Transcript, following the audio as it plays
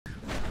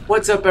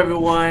What's up,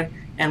 everyone,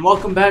 and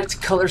welcome back to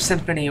Color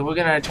Symphony. We're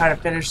gonna try to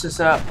finish this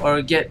up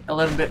or get a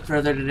little bit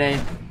further today.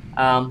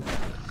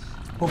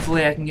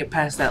 Hopefully I can get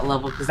past that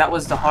level because that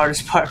was the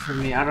hardest part for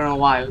me. I don't know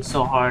why it was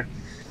so hard.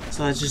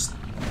 So let's see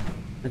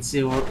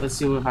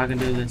if I can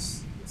do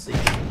this. Let's see.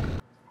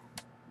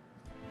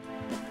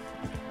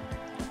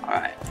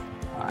 Alright.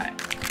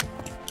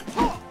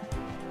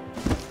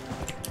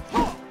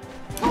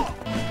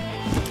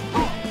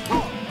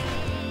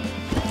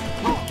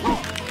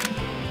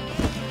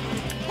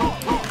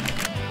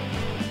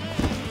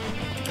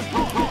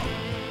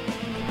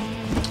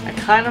 I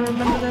kind of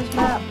remember this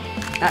map.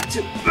 Not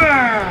too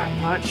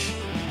much.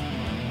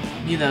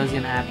 Knew that was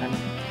gonna happen.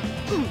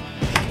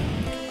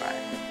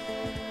 Alright.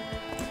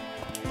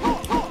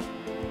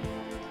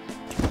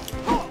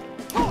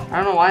 I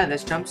don't know why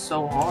this jumps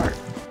so hard.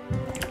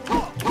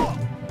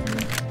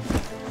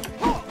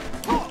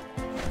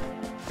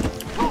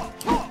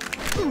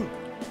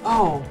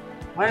 Oh,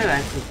 why did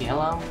I click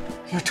yellow?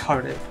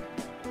 Retarded.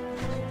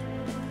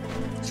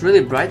 It's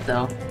really bright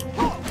though.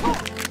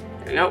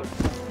 There you go.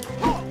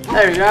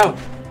 There you go.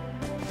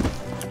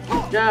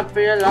 Jump for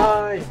your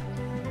life.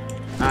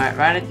 Alright,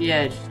 right at the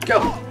edge.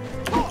 Go.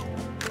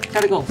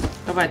 Tentacles.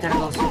 Go by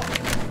tentacles. I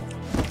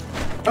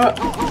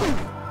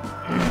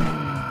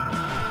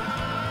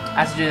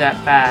have to do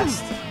that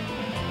fast.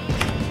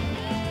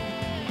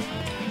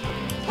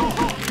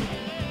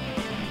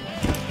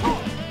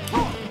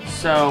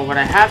 So what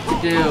I have to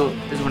do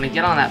is when I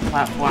get on that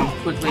platform,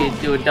 quickly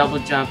do a double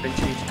jump and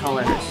change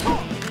colors.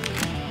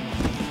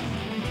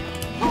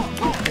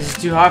 This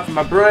is too hard for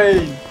my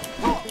brain.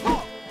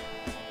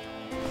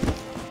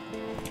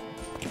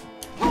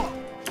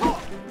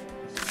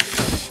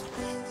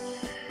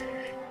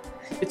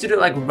 You have to do it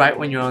like right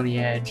when you're on the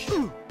edge.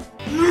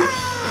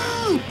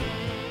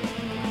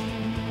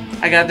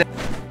 I got that.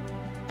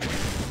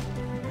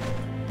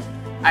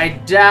 I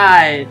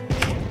died.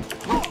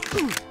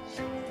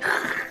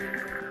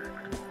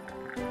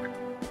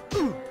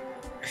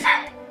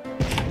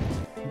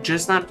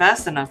 Just not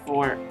fast enough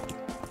for it.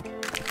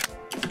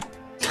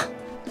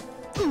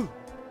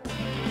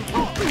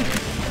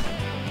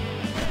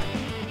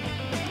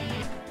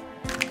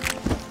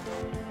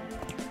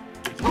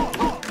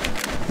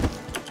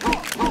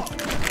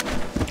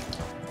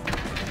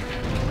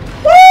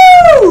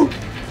 Woo!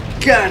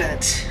 Got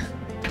it.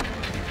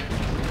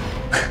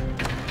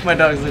 My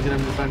dog's looking at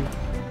me funny.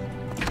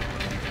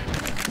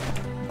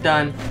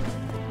 Done.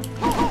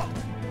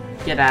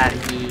 Get out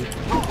of here.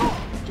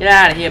 Get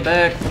out of here,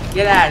 bird.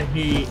 Get out of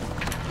here.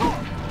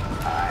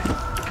 Alright.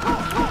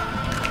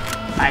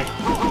 Bye.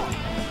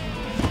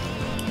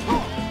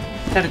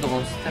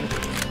 Tentacles.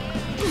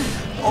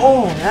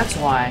 Oh, that's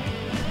why.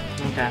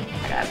 Okay, I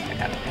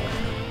got it.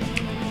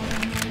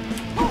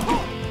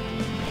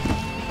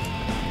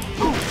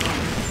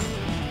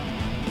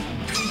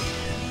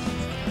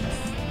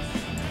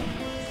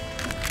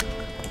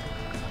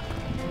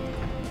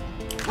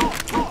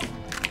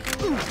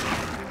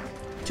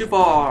 Too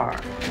far.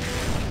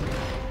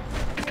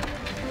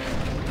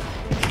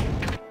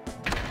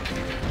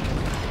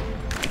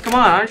 Come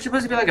on, aren't you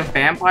supposed to be like a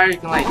vampire? You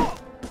can like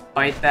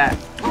bite that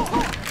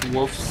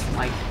wolf's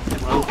like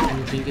throat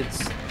and drink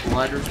its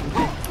blood or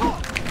something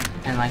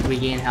and like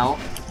regain health.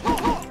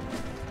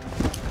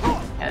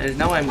 Yeah, there's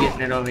no way I'm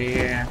getting it over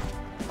here.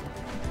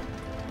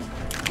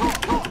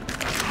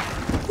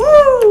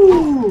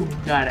 Woo!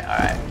 Got it,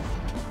 alright.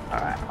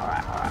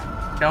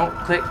 Don't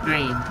click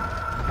green.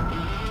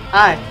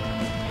 Hi.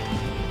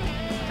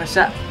 What's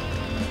up?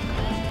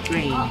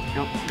 Green.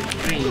 Don't click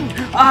green.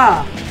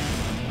 Ah!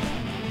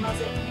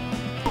 How's it?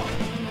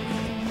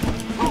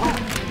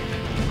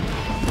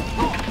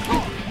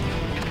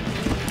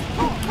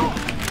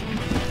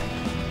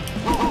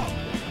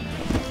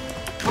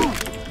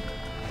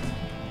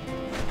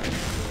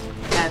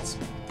 That's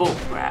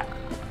bullcrap.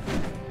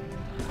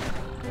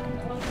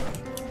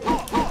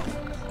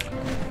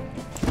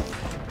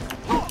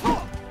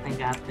 I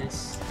got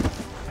this.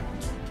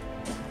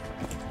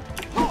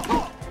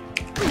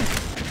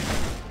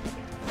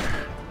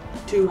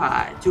 Too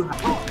high. There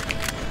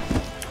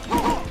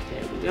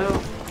we go.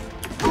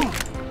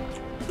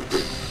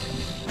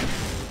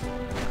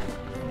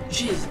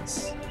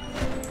 Jesus.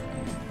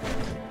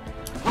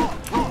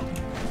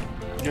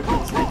 Jump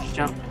inside, just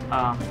jump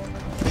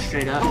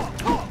straight up.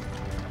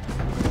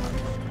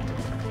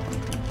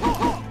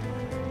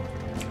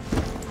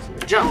 So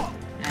jump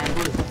and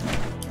blue.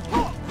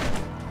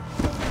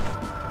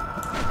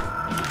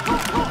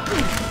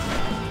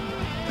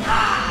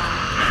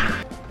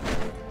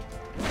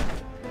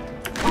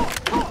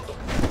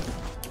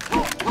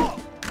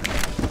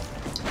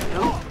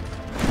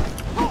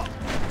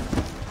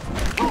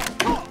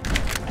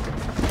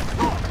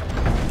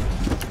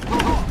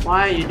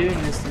 Why are you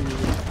doing this to me?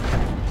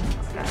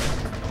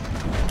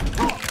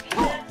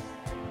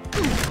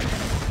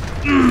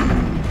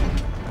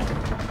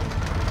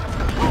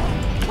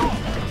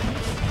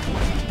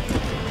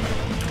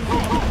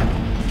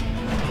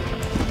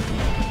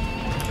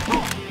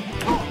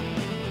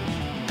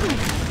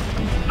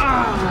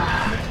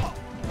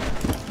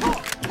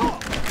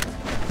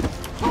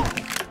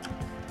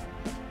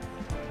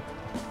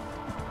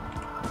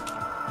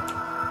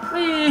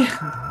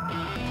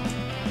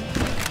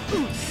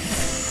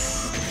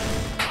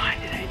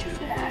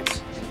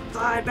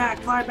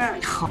 fly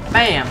back.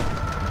 Bam!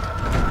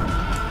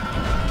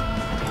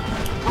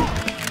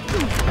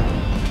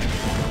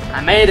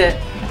 I made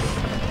it.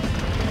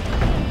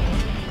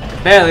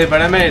 Barely,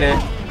 but I made it.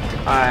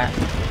 Alright.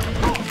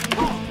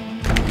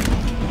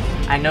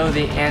 I know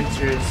the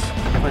answers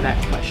for that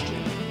question. ...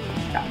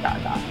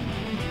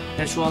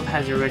 This world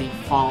has already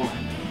fallen.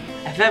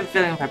 I have a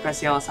feeling if I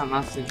press yellow, something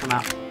else can come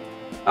out.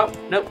 Oh,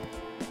 nope.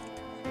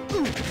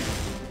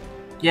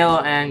 Yellow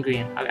and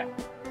green. Okay.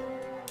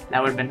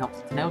 That would have been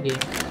helpful to know, game.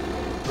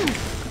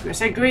 I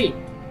said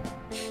green.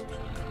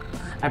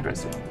 I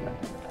pressed it.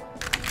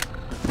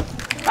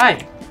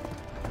 Bye.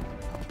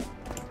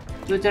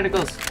 Blue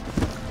tentacles.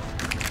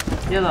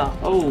 Yellow.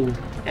 Oh,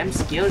 them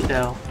skills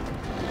though.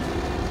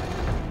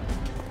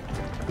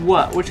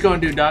 What? What you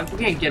gonna do, dog? You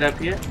can't get up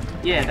here.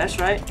 Yeah, that's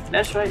right.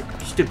 That's right.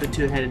 Stupid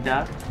two-headed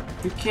dog.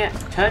 You can't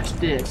touch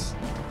this.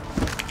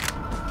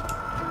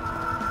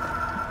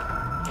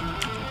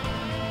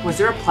 Was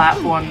there a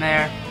platform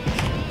there?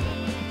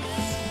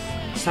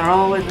 Start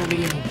all the way from the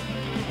beginning.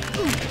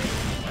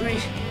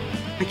 Green.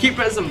 I keep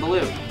pressing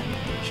blue.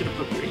 Should have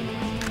put green.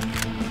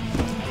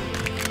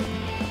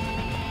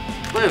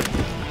 Blue.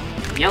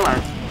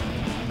 Yellow.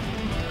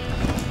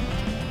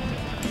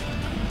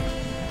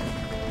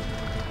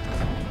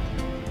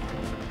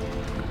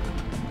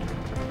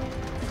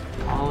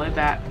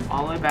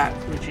 All the way back,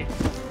 Fuji.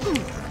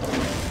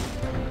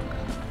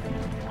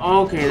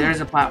 Okay,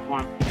 there's a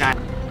platform. Got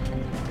it.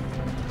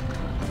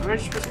 Where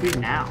is supposed to be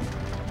now?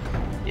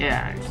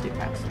 Yeah, I just get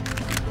past it.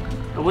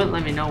 It wouldn't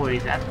let me know where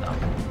he's at though.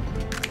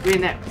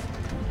 Green there.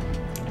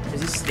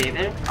 Does he stay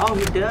there? Oh,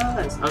 he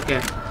does.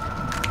 Okay.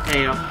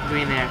 There you go.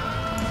 Green there.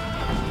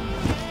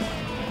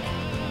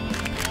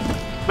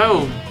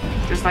 Boom.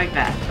 Just like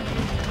that.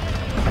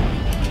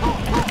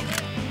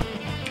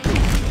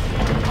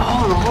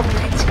 Oh, the whole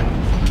thing's...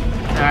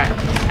 Alright,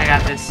 I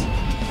got this.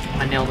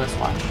 I nailed this,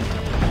 watch.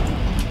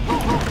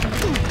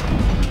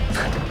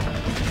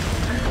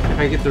 If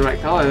I get the right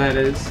color, that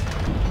is.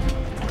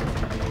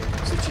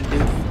 Such a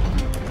doof.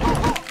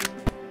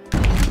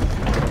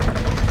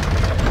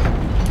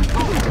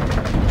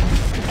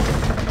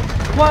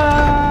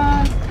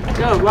 What?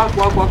 Go, walk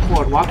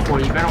forward, walk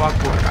forward. You better walk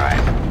forward,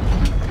 alright.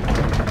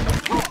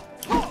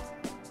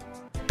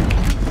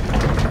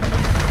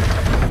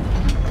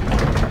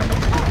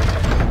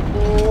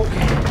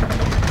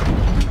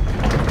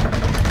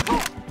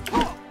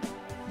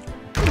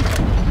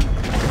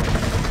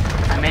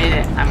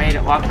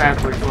 Walk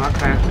backwards,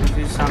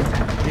 do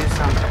something,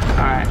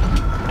 alright.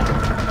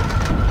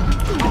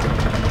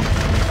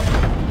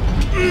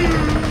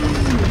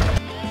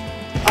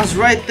 I was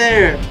right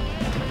there!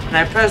 And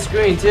I pressed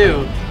green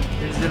too.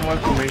 It just didn't work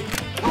for me.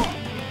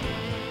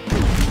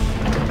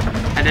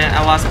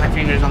 I lost my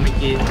fingers on the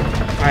key.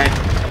 Right.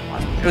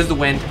 It was the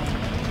wind.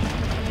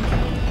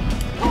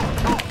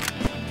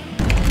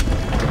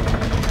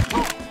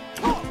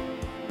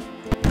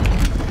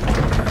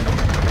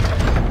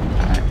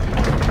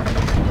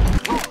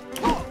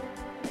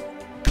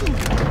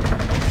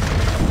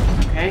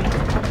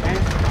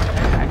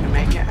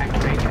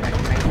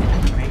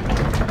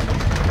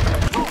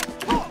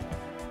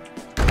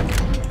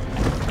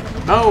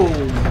 Oh!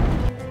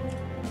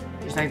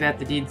 Just like that,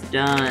 the deed's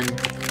done.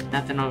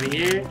 Nothing over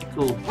here.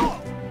 Cool.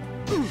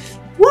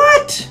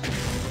 What?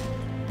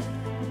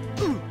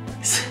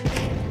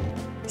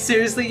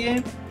 Seriously,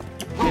 game?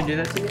 You gonna do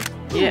that to me?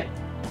 Yeah.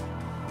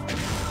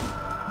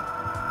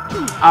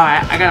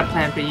 Alright, I got a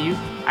plan for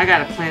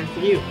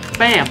you.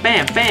 Bam,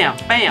 bam, bam,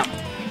 bam!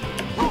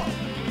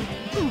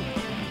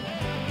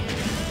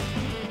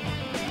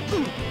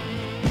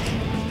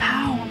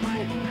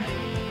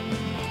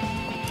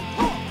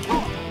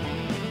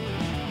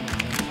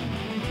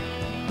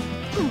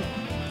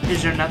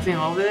 Is there nothing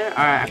over there?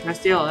 Alright, I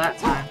pressed yellow that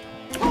time.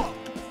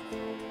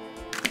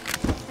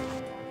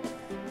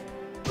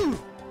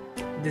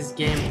 This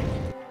game,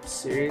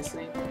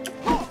 seriously?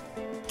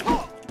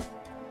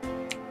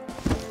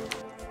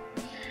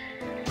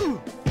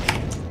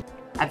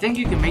 I think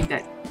you can make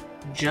that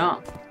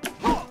jump.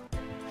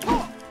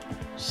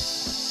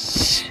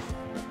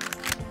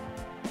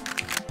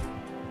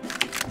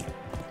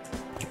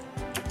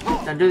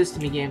 Don't do this to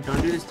me, game.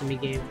 Don't do this to me,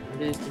 game. Don't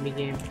do this to me,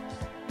 game.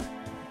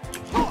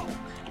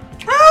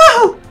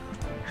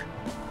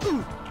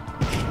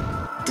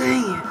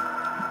 Dang it!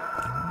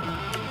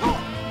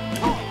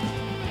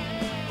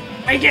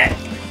 Make it!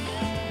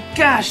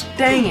 Gosh,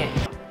 dang it!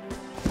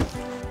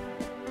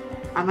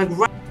 I'm like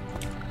right.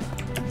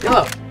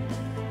 Yellow.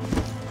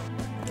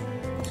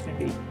 It's gonna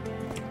be.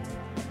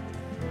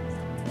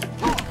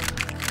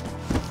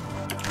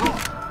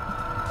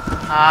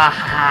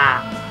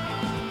 Aha!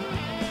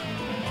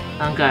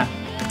 Okay.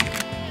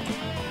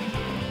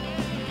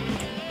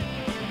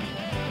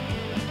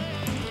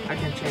 I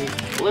can change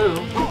blue.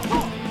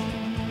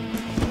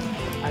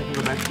 I can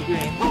go back to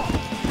green.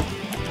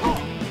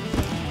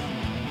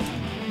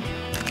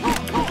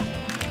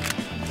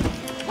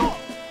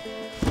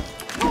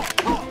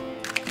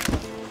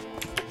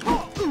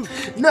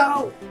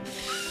 No!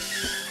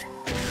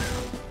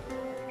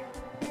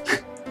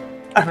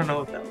 I don't know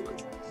what that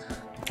was.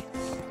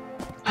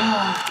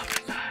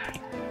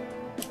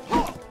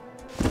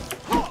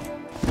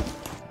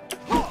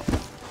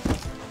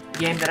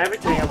 Game, did I ever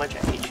tell you how much I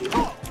hate you?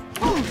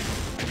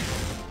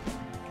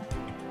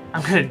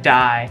 I'm gonna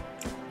die.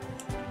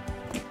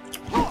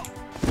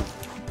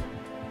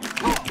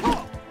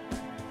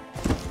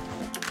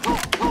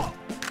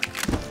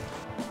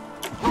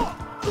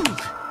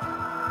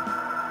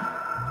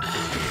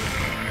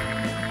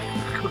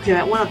 Okay,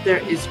 that one up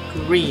there is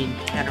green.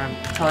 I don't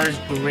remember. The color is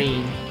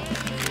green.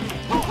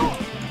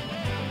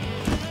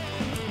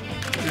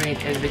 Green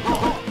is the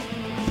color.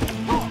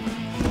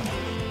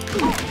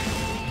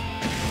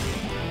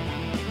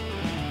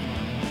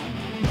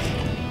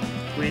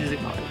 Green is the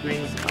color.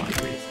 Green is the color.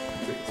 Green is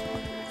the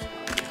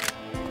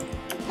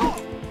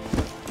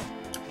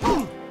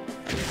color.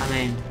 I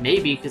mean,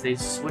 maybe because they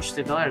switched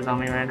the colors on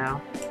me right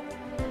now.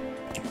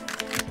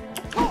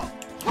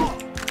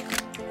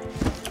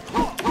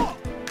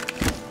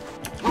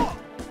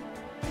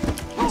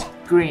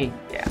 Green,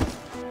 yeah.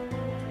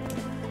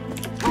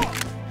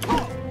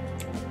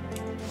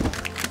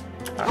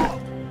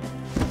 Alright.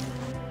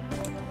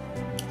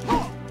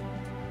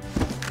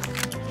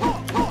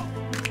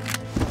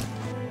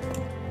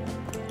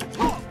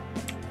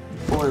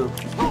 Blue.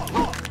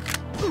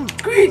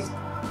 Green!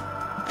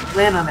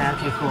 Land on there,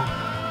 okay, cool.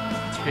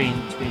 It's green,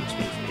 it's green, it's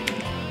green, it's green.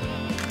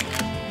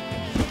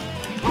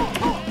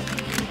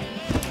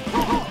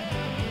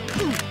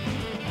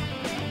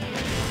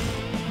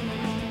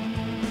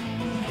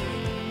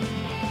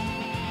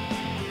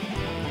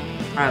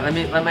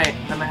 Alright,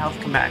 let my health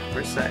come back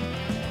for a sec.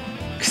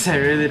 Cause I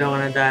really don't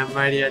want to die. I'm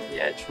already at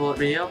the edge. Will it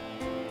real?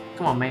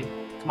 Come on, man.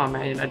 Come on,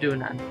 man. You're not doing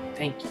that.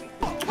 Thank you.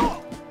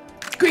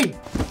 Green!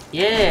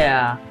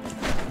 Yeah!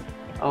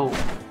 Oh,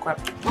 crap.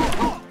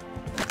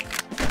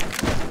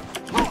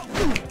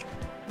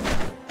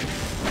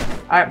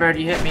 Alright, bird,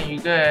 you hit me. You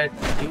good.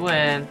 You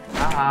win.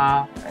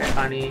 Haha. Very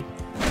funny.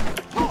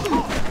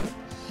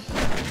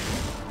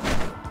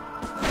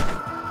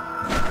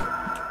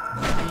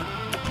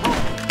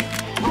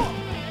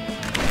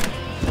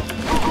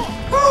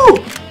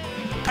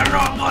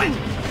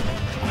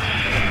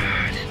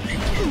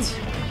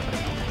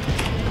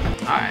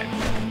 Alright.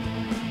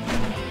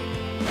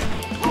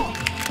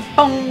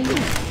 Boom!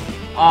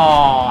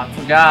 Oh, I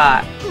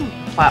forgot.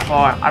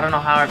 Platform. I don't know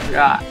how I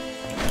forgot.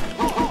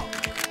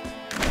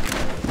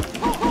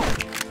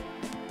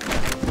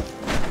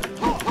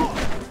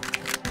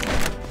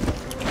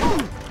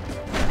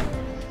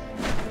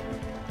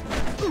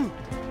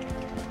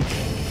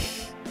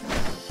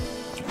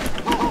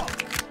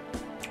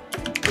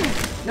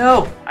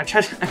 No! I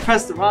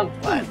pressed the wrong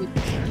button.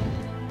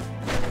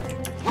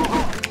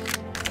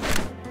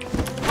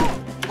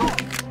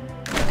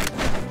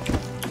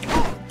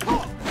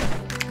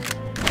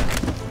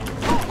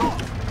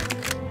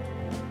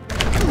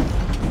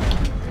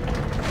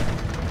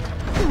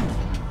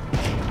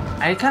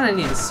 I kind of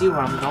need to see where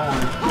I'm going.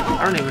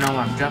 I don't even know where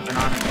I'm jumping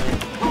on.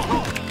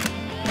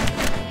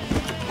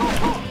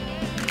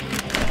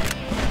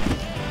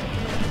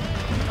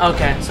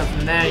 Okay, so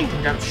from there you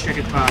can jump straight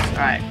across.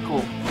 Alright,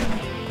 cool.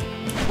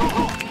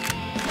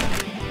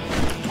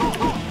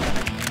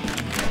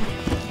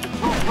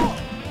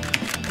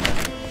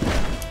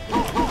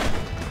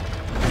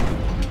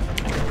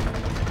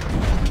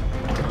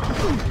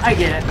 I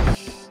get it.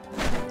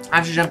 I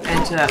have to jump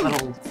into that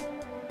little...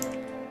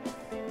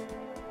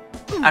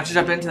 I have to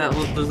jump into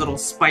those little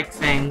spike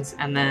things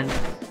and then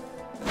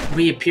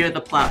reappear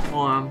the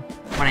platform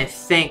when I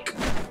think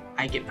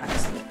I get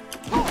past it.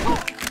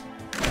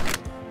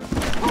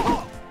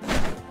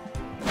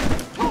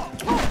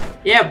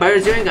 Yeah,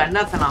 birds, you ain't got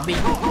nothing on me.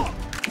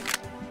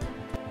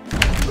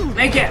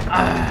 Make it!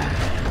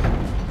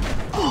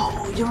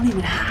 Oh, you don't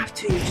even have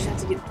to. You just have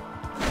to get...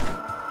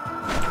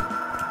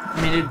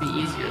 I mean, it'd be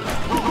easier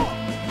though.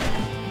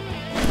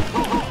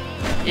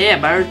 Yeah,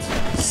 birds.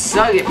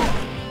 Suck it.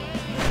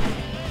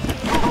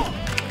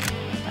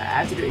 I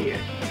have to do it here.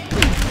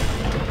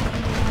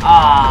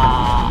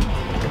 Ah!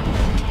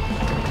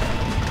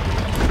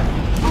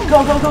 Go,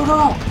 go, go,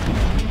 go!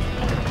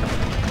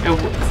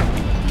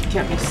 It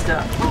kept me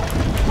stuck.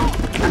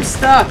 I'm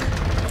stuck!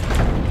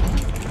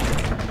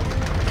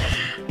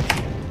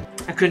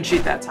 I couldn't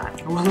cheat that time.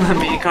 It wouldn't let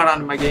me get caught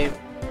onto my game.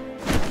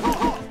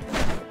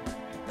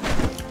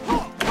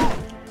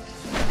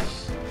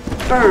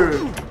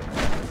 Bird!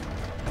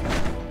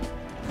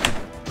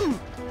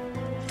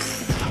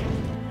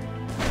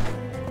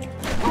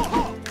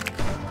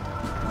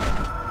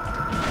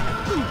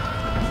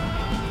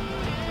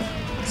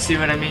 See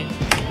what I mean?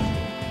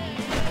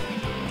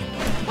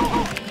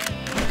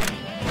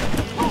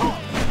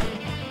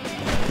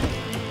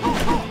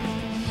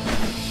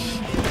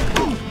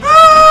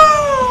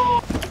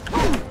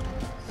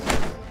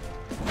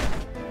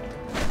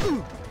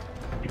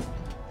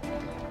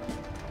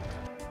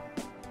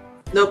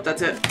 Nope,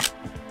 that's it.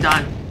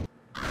 Done.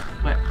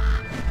 Wait.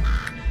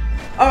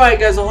 Alright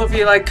guys, well hopefully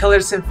you like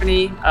Color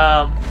Symphony.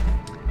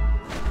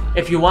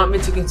 If you want me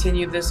to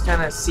continue this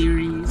kind of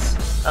series,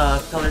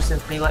 Color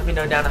Symphony, let me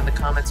know down in the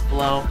comments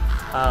below.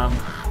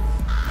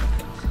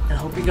 And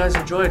I hope you guys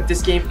enjoyed.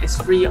 This game is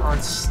free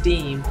on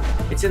Steam.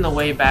 It's in the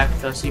way back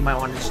though, so you might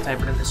want to just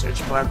type it in the search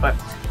bar. But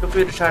feel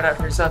free to try it out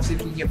for yourself, see if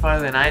you can get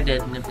farther than I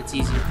did, and if it's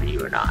easier for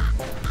you or not.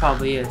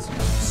 Probably is.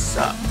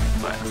 Suck.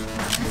 But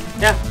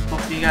yeah,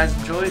 hope you guys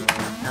enjoyed.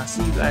 And I'll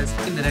see you guys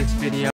in the next video.